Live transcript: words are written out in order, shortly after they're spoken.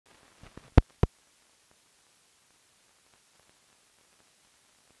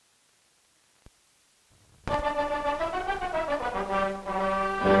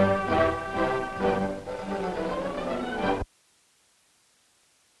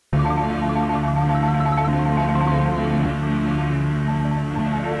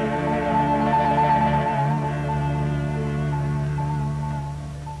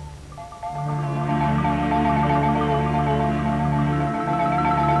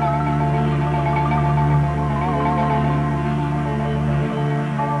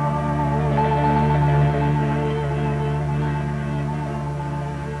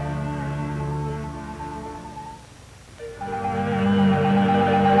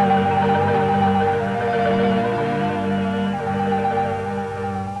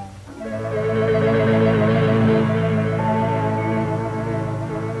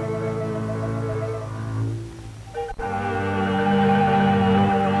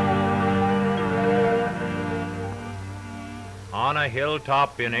On a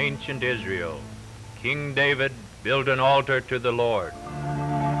hilltop in ancient Israel, King David built an altar to the Lord.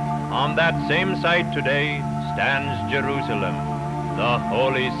 On that same site today stands Jerusalem, the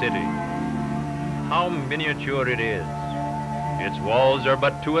holy city. How miniature it is. Its walls are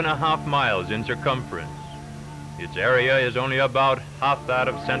but 2.5 miles in circumference. Its area is only about half that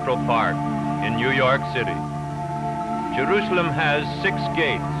of Central Park in New York City. Jerusalem has 6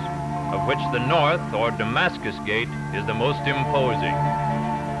 gates, of which the north, or Damascus Gate, is the most imposing.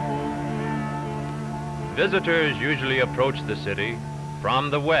 Visitors usually approach the city from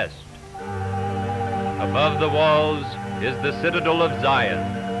the west. Above the walls is the Citadel of Zion,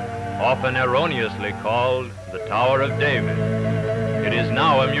 often erroneously called the Tower of David. It is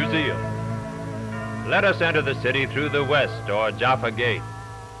now a museum. Let us enter the city through the west, or Jaffa Gate,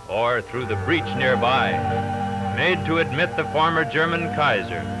 or through the breach nearby, made to admit the former German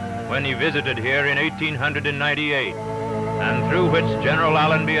Kaiser when he visited here in 1898, and through which General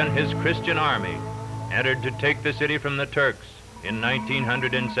Allenby and his Christian army entered to take the city from the Turks in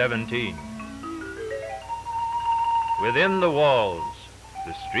 1917. Within the walls,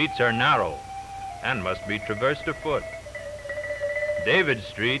 the streets are narrow and must be traversed afoot. David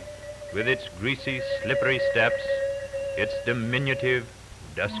Street, with its greasy, slippery steps, its diminutive,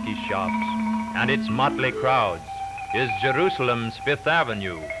 dusky shops, and its motley crowds, is Jerusalem's 5th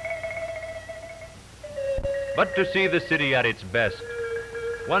Avenue. But to see the city at its best,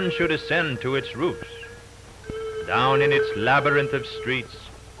 one should ascend to its roofs. Down in its labyrinth of streets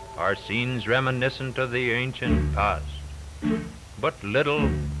are scenes reminiscent of the ancient past, but little,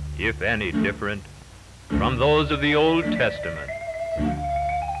 if any, different from those of the Old Testament.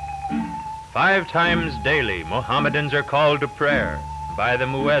 5 times daily, Mohammedans are called to prayer by the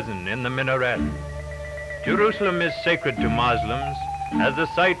muezzin in the minaret. Jerusalem is sacred to Muslims as the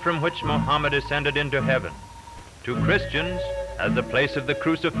site from which Muhammad ascended into heaven, to Christians as the place of the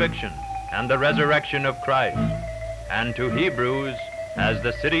crucifixion and the resurrection of Christ, and to Hebrews as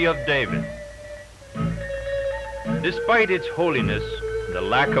the city of David. Despite its holiness, the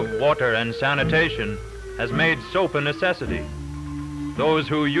lack of water and sanitation has made soap a necessity. Those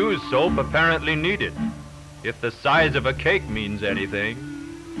who use soap apparently need it. If the size of a cake means anything,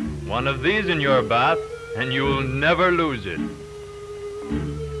 one of these in your bath and you'll never lose it.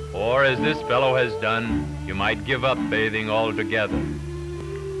 Or, as this fellow has done, you might give up bathing altogether.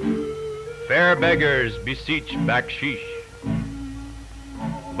 Fair beggars beseech bakshish.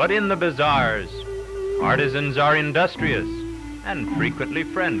 But in the bazaars, artisans are industrious and frequently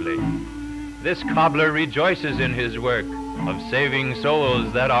friendly. This cobbler rejoices in his work of saving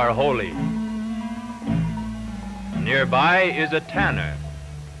souls that are holy. Nearby is a tanner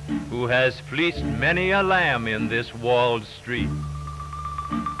who has fleeced many a lamb in this walled street.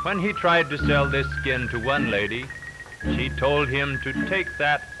 When he tried to sell this skin to one lady, she told him to take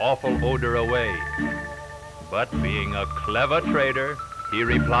that awful odor away. But being a clever trader, he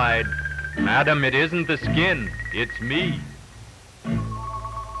replied, "Madam, it isn't the skin, it's me."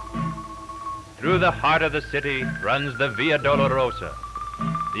 Through the heart of the city runs the Via Dolorosa,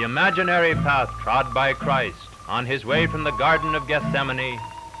 the imaginary path trod by Christ on his way from the Garden of Gethsemane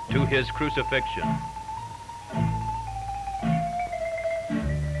to his crucifixion.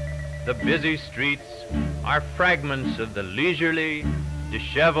 The busy streets are fragments of the leisurely,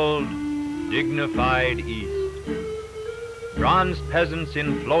 disheveled, dignified East. Bronzed peasants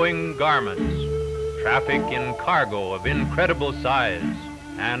in flowing garments traffic in cargo of incredible size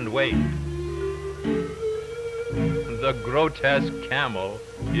and weight. The grotesque camel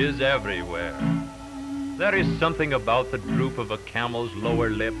is everywhere. There is something about the droop of a camel's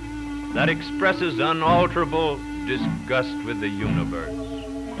lower lip that expresses unalterable disgust with the universe,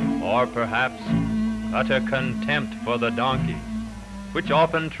 or perhaps utter contempt for the donkey. which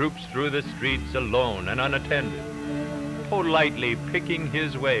often troops through the streets alone and unattended, politely picking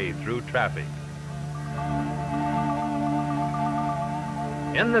his way through traffic.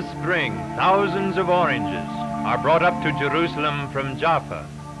 In the spring, thousands of oranges are brought up to Jerusalem from Jaffa,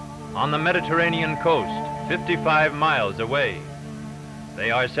 on the Mediterranean coast, 55 miles away.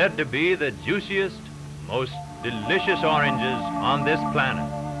 They are said to be the juiciest, most delicious oranges on this planet.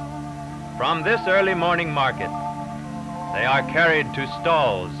 From this early morning market, they are carried to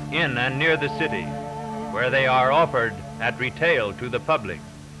stalls in and near the city, where they are offered at retail to the public.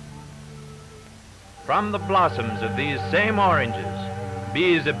 From the blossoms of these same oranges,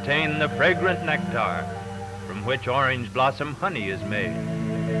 bees obtain the fragrant nectar, from which orange blossom honey is made.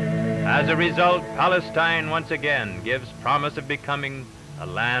 As a result, Palestine once again gives promise of becoming a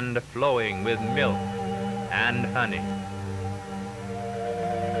land flowing with milk and honey.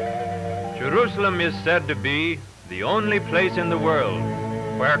 Jerusalem is said to be the only place in the world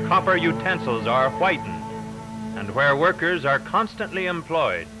where copper utensils are whitened and where workers are constantly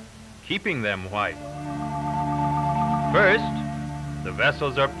employed, keeping them white. First, the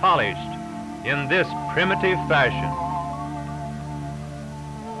vessels are polished in this primitive fashion.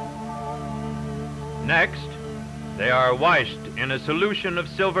 Next, they are washed in a solution of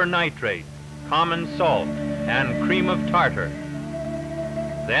silver nitrate, common salt, and cream of tartar.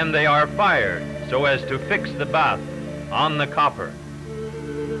 Then they are fired so as to fix the bath on the copper.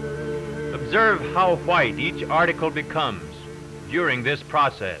 Observe how white each article becomes during this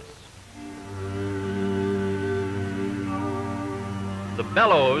process. The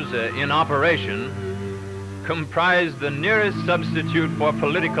bellows in operation comprise the nearest substitute for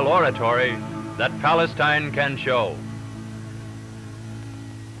political oratory that Palestine can show.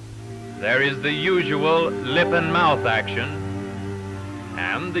 There is the usual lip and mouth action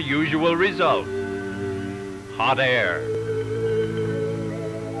and the usual result, hot air.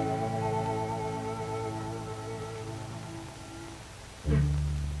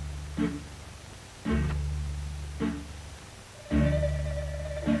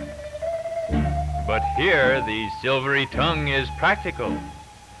 But here the silvery tongue is practical,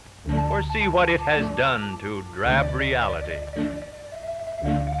 for see what it has done to drab reality.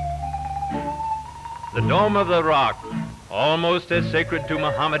 The Dome of the Rock, almost as sacred to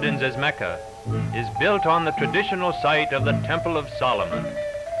Mohammedans as Mecca, is built on the traditional site of the Temple of Solomon.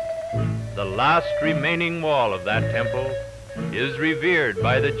 The last remaining wall of that temple is revered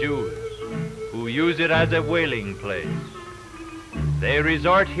by the Jews, who use it as a wailing place. They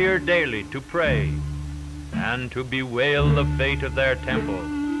resort here daily to pray and to bewail the fate of their temple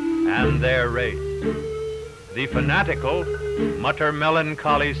and their race. The fanatical mutter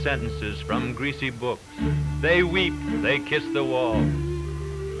melancholy sentences from greasy books. They weep, they kiss the wall.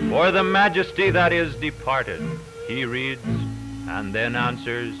 For the majesty that is departed, he reads, and then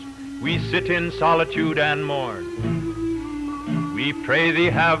answers, we sit in solitude and mourn. We pray thee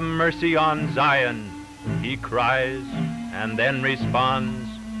have mercy on Zion, he cries, and then responds,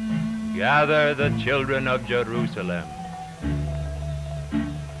 gather the children of Jerusalem.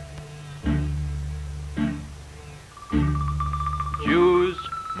 Jews,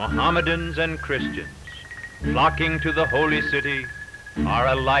 Mohammedans, and Christians, flocking to the holy city, are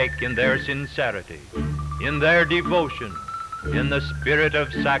alike in their sincerity, in their devotion, in the spirit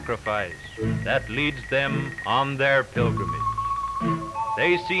of sacrifice that leads them on their pilgrimage.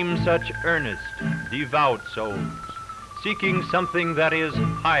 They seem such earnest, devout souls, seeking something that is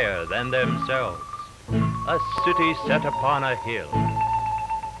higher than themselves, a city set upon a hill.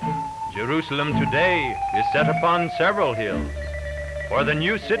 Jerusalem today is set upon several hills, for the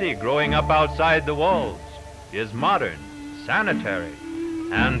new city growing up outside the walls is modern, sanitary,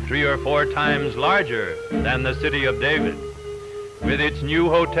 and 3 or 4 times larger than the city of David. With its new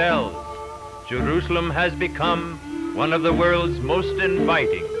hotels, Jerusalem has become one of the world's most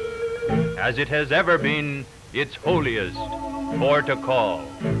inviting, as it has ever been its holiest port to call.